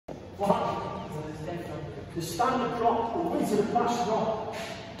What happened? The standard drop, the weight of the fast drop.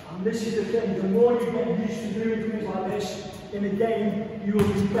 And this is the thing, the more you get used to doing things like this in a game, you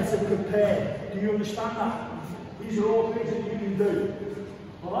will be better prepared. Do you understand that? These are all things that you can do.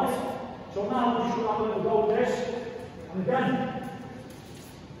 Alright? So now we're just going to have a little go with this. And again,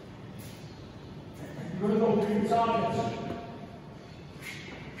 you're going to go through your targets.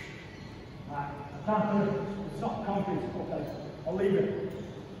 Right, I can't do it. It's not concrete. Okay, I'll leave it.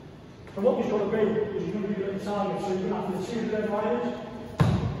 So what you're going to be is you're going to be doing targets. So you're going to have to see the red lines.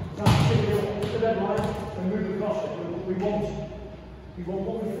 The red line and move across it. We won't.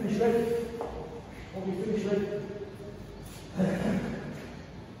 What we finish with.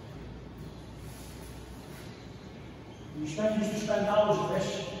 You used to spend hours on this,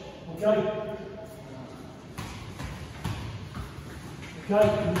 okay? Okay,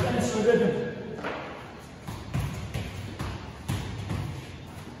 and you get into the rhythm.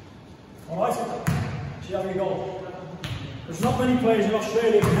 Alright? See how we go. There's not many players in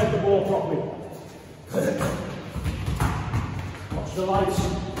Australia who can head the ball properly. Watch the lights.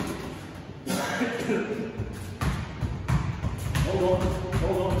 Hold on.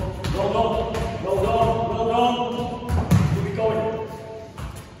 Keep it going.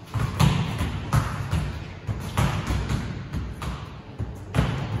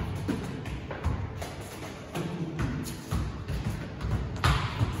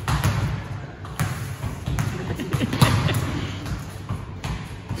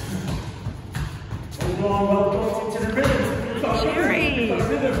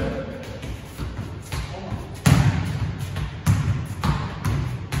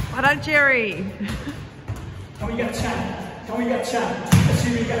 What up, Jerry? Can we get 10? Let's see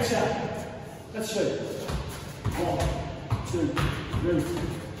if we get 10. Let's see. 1, 2, 3,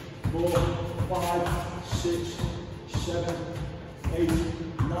 4, 5, 6, 7, 8,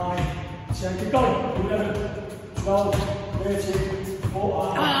 9, 10. Keep going. 11, 12, 13, 14.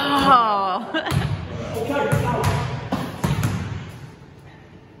 Oh. Okay, now.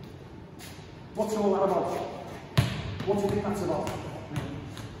 What's all that about? What do you think that's about?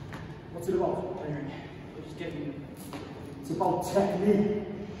 What's it about? It's about technique.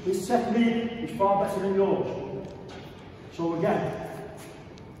 His technique is far better than yours. So again,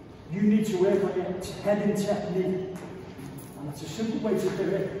 you need to work on your heading technique. And that's a simple way to do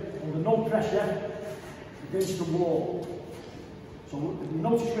it, under no pressure, against the wall. So if you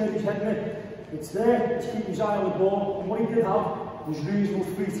notice where he's heading it, it's there to keep his eye on the ball. And what he did have was reasonable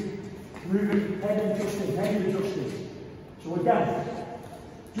feet. Moving, head adjusting. So again,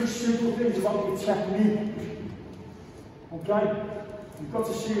 just simple things about your technique. Okay? You've got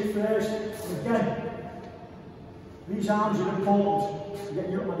to see it first. And again, these arms are important to get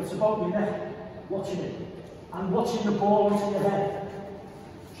you up. It's about your neck, watching it. And watching the ball into your head.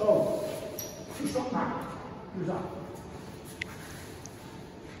 So, just stop now. Who's that?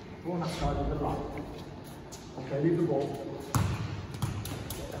 Go on that side of the right. Okay, leave the ball.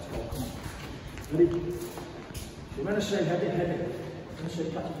 Let's go, come on. Ready? So when I say head it, when I say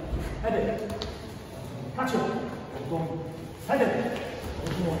catch it, head it. Catch it. Hold on. Head it.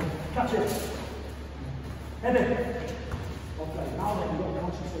 Hold on. Catch it. Head it. Okay, now then you've got to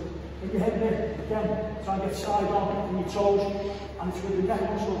concentrate. When you're heading it, again, try and get side on in your toes, and it's going to get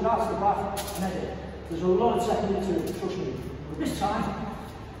muscles out to the back and head it. There's a lot of technique to it, trust me. But this time,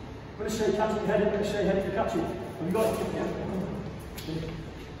 when I say catch it, head it, when I say head it, catch it. Have you got it? Yeah.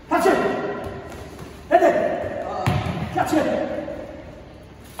 Catch it! Head it! Catch it!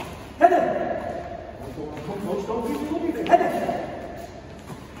 Head it! Come close, don't keep moving. Head it!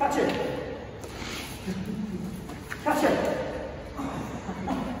 Catch it! Catch it!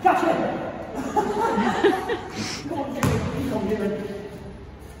 Catch it! Come on, Jimmy. Come here.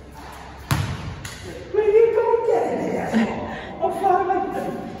 Will you go get in here? I'm far away.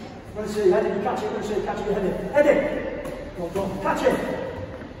 When I say head it, you catch it. When I say catch it, head it. Head it! Go, catch it!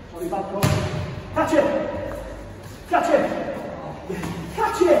 Sorry, bad cross. Catch it! Catch it!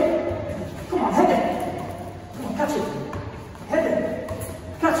 Catch it! Come on, head it!